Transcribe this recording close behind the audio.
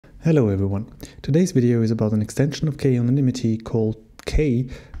Hello everyone. Today's video is about an extension of k-anonymity called k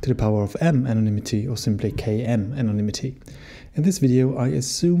to the power of m-anonymity, or simply km-anonymity. In this video I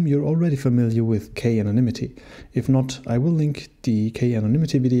assume you're already familiar with k-anonymity. If not, I will link the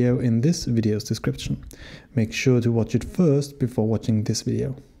k-anonymity video in this video's description. Make sure to watch it first before watching this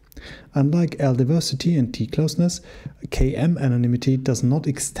video. Unlike L-diversity and T-closeness, km-anonymity does not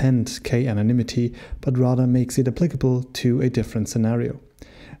extend k-anonymity, but rather makes it applicable to a different scenario.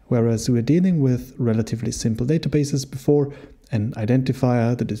 Whereas we were dealing with relatively simple databases before, an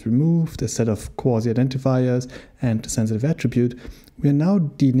identifier that is removed, a set of quasi-identifiers, and a sensitive attribute, we are now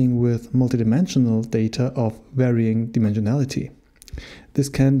dealing with multidimensional data of varying dimensionality. This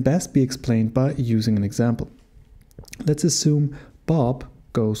can best be explained by using an example. Let's assume Bob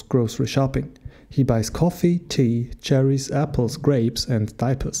goes grocery shopping. He buys coffee, tea, cherries, apples, grapes, and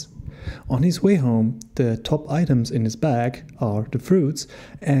diapers. On his way home, the top items in his bag are the fruits,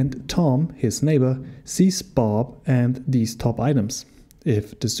 and Tom, his neighbor, sees Bob and these top items.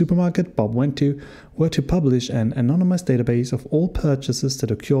 If the supermarket Bob went to were to publish an anonymized database of all purchases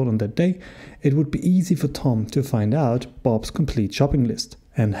that occurred on that day, it would be easy for Tom to find out Bob's complete shopping list,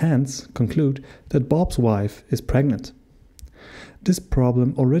 and hence conclude that Bob's wife is pregnant. This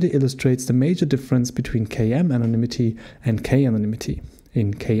problem already illustrates the major difference between km-anonymity and k-anonymity.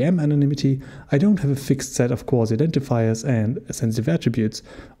 In km-anonymity, I don't have a fixed set of quasi-identifiers and sensitive attributes.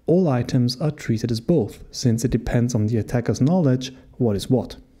 All items are treated as both, since it depends on the attacker's knowledge what is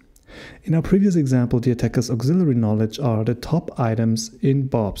what. In our previous example, the attacker's auxiliary knowledge are the top items in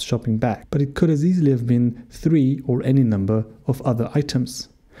Bob's shopping bag, but it could as easily have been 3 or any number of other items.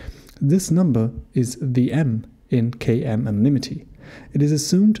 This number is the m in km-anonymity. It is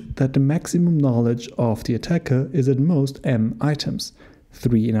assumed that the maximum knowledge of the attacker is at most m items,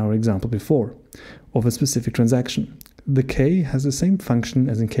 3 in our example before, of a specific transaction. The k has the same function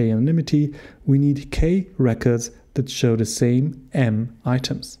as in k-anonymity. We need k records that show the same m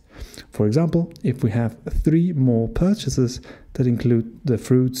items. For example, if we have 3 more purchases that include the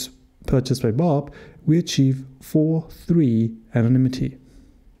fruits purchased by Bob, we achieve 4-3 anonymity.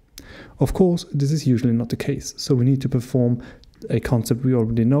 Of course, this is usually not the case, so we need to perform a concept we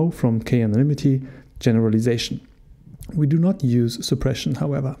already know from k-anonymity, generalization. We do not use suppression,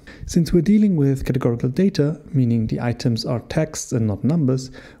 however. Since we're dealing with categorical data, meaning the items are texts and not numbers,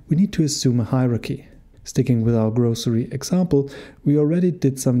 we need to assume a hierarchy. Sticking with our grocery example, we already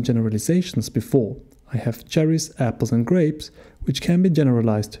did some generalizations before. I have cherries, apples, and grapes, which can be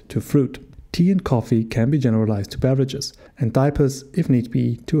generalized to fruit. Tea and coffee can be generalized to beverages, and diapers, if need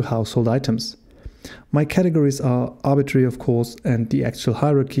be, to household items. My categories are arbitrary, of course, and the actual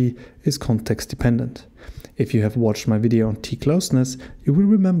hierarchy is context dependent. If you have watched my video on T-closeness, you will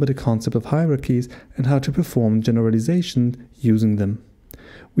remember the concept of hierarchies and how to perform generalization using them.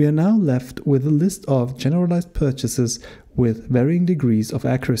 We are now left with a list of generalized purchases with varying degrees of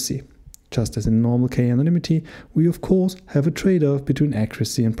accuracy. Just as in normal k-anonymity, we of course have a trade-off between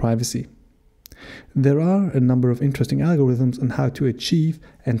accuracy and privacy. There are a number of interesting algorithms on how to achieve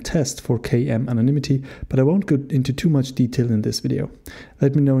and test for km-anonymity, but I won't go into too much detail in this video.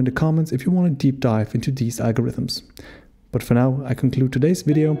 Let me know in the comments if you want a deep dive into these algorithms. But for now, I conclude today's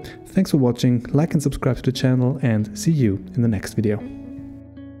video. Thanks for watching, like and subscribe to the channel, and see you in the next video.